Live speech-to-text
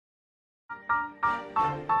Good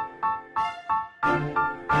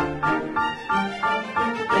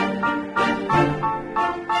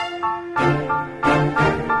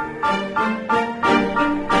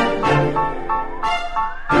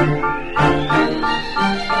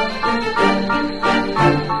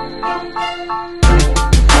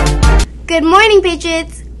morning,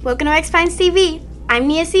 Patriots! Welcome to Rex Pines TV. I'm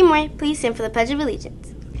Nia Seymour. Please stand for the Pledge of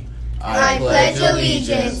Allegiance. I pledge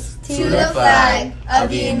allegiance to the flag of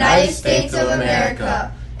the United States of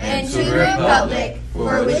America and to the republic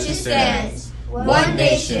for which it stands, one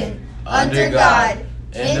nation, under God,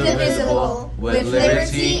 indivisible, with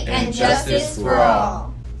liberty and justice for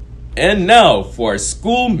all. And now for our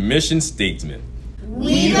school mission statement.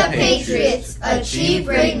 We the Patriots achieve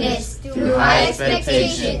greatness through high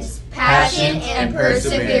expectations, passion, and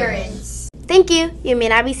perseverance. Thank you. You may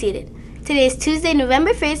now be seated. Today is Tuesday,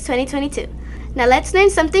 November 1st, 2022. Now let's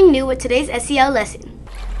learn something new with today's SEL lesson.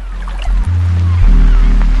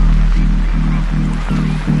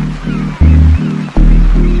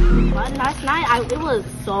 Last night, it was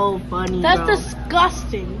so funny. That's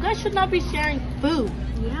disgusting. You guys should not be sharing food.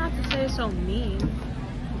 You have to say so mean.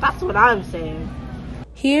 That's what I'm saying.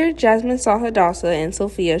 Here, Jasmine saw Hadassah and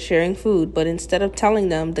Sophia sharing food, but instead of telling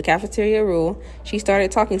them the cafeteria rule, she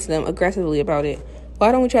started talking to them aggressively about it.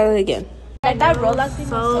 Why don't we try that again? Like that roll-out thing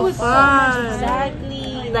was so fun.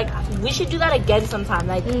 Exactly. Like, we should do that again sometime.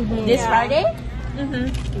 Like, this Friday?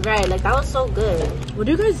 Mm-hmm. Right, like, that was so good. What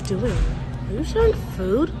are you guys doing? Are you sharing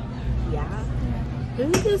food? Yeah.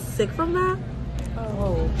 Didn't you get sick from that?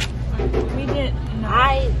 Oh. We did.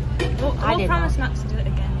 No. We'll promise not to do it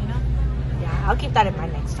again, you know? Yeah, I'll keep that in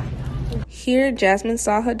mind next time. Here, Jasmine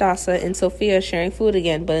saw Hadassah and Sophia sharing food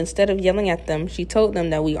again, but instead of yelling at them, she told them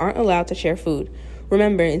that we aren't allowed to share food.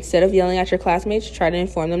 Remember, instead of yelling at your classmates, try to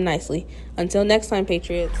inform them nicely. Until next time,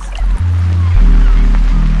 Patriots.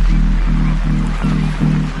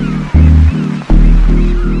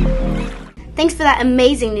 Thanks for that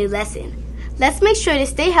amazing new lesson. Let's make sure to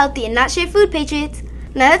stay healthy and not share food, Patriots.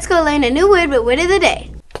 Now let's go learn a new word with Word of the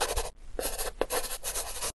Day.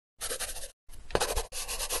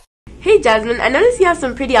 Hey Jasmine, I noticed you have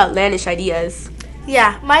some pretty outlandish ideas.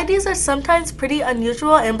 Yeah, my ideas are sometimes pretty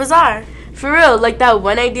unusual and bizarre. For real, like that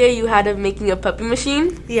one idea you had of making a puppy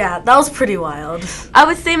machine? Yeah, that was pretty wild. I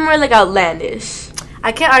would say more like outlandish.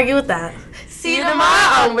 I can't argue with that. See you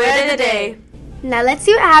tomorrow on Word of the Day. Now let's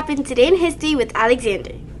see what happened today in history with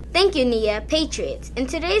Alexander. Thank you, Nia. Patriots. In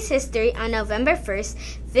today's history, on November 1st,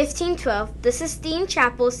 1512, the Sistine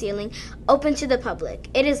Chapel ceiling opened to the public.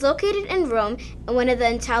 It is located in Rome and one of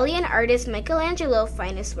the Italian artist Michelangelo's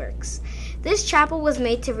finest works. This chapel was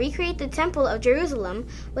made to recreate the Temple of Jerusalem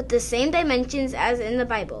with the same dimensions as in the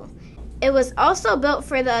Bible. It was also built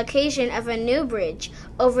for the occasion of a new bridge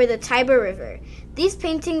over the Tiber River. These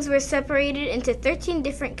paintings were separated into 13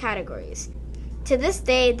 different categories. To this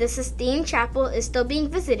day, the Sistine Chapel is still being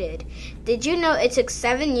visited. Did you know it took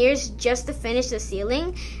 7 years just to finish the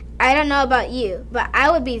ceiling? I don't know about you, but I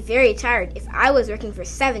would be very tired if I was working for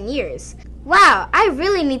 7 years. Wow, I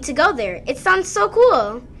really need to go there. It sounds so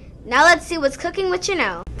cool. Now let's see what's cooking with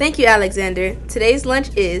Chanel. Thank you, Alexander. Today's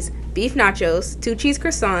lunch is beef nachos, 2 cheese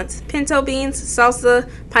croissants, pinto beans, salsa,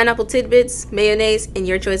 pineapple tidbits, mayonnaise, and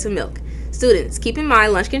your choice of milk. Students, keep in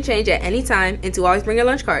mind lunch can change at any time and to always bring your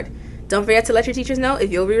lunch card. Don't forget to let your teachers know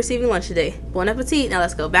if you'll be receiving lunch today. Bon appetit. Now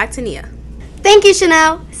let's go back to Nia. Thank you,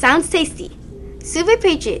 Chanel. Sounds tasty. Super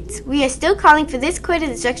Patriots, we are still calling for this quarter's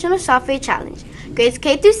instructional software challenge. Grades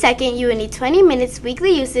K through 2nd, you will need 20 minutes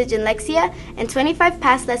weekly usage in Lexia and 25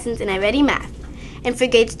 past lessons in iReady Math. And for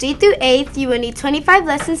grades 3 through 8th, you will need 25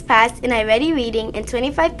 lessons passed in iReady Reading and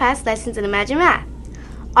 25 past lessons in Imagine Math.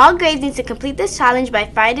 All grades need to complete this challenge by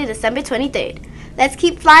Friday, December 23rd. Let's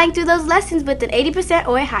keep flying through those lessons with an 80%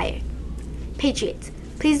 or higher. Patriots,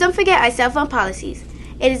 please don't forget our cell phone policies.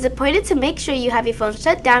 It is important to make sure you have your phone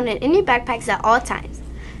shut down and in your backpacks at all times.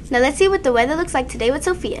 Now let's see what the weather looks like today with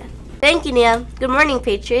Sophia. Thank you, Nia. Good morning,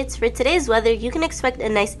 Patriots. For today's weather, you can expect a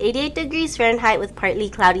nice 88 degrees Fahrenheit with partly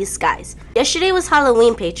cloudy skies. Yesterday was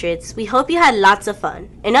Halloween, Patriots. We hope you had lots of fun.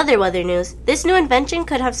 In other weather news, this new invention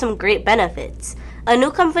could have some great benefits. A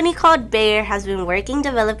new company called Bayer has been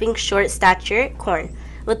developing short stature corn.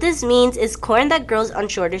 What this means is corn that grows on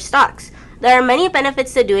shorter stalks. There are many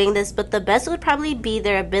benefits to doing this, but the best would probably be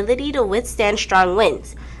their ability to withstand strong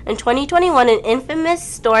winds. In 2021, an infamous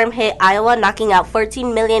storm hit Iowa, knocking out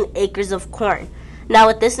 14 million acres of corn. Now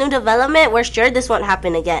with this new development, we're sure this won't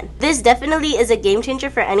happen again. This definitely is a game changer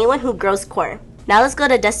for anyone who grows corn. Now let's go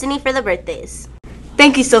to Destiny for the birthdays.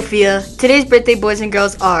 Thank you, Sophia. Today's birthday boys and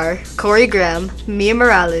girls are Corey Graham, Mia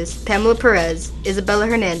Morales, Pamela Perez, Isabella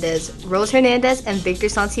Hernandez, Rose Hernandez, and Victor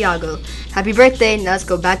Santiago. Happy birthday. Now let's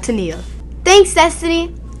go back to Nia. Thanks,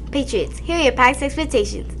 Destiny. Patriots, here are your past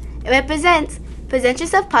expectations. It represents present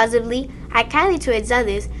yourself positively, act kindly towards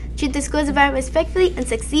others, treat the school's environment respectfully, and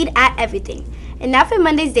succeed at everything. And now for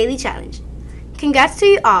Monday's daily challenge. Congrats to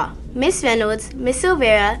you all. Miss Reynolds, Miss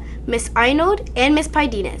Silvera, Miss Arnold, and Miss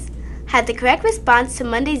Pardinez had the correct response to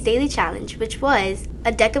Monday's daily challenge, which was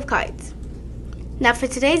a deck of cards. Now for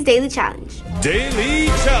today's daily challenge. Daily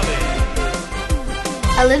challenge.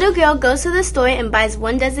 A little girl goes to the store and buys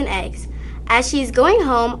 1 dozen eggs. As she is going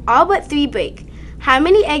home, all but 3 break. How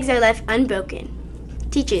many eggs are left unbroken?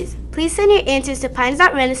 Teachers, please send your answers to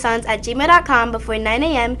pines.renaissance@gmail.com before 9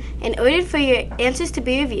 a.m. in order for your answers to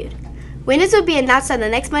be reviewed. Winners will be announced on the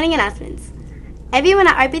next morning announcements. Everyone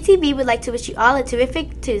at RPTV would like to wish you all a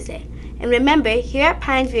terrific Tuesday. And remember, here at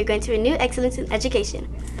Pines, we are going to renew excellence in education.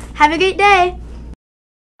 Have a great day!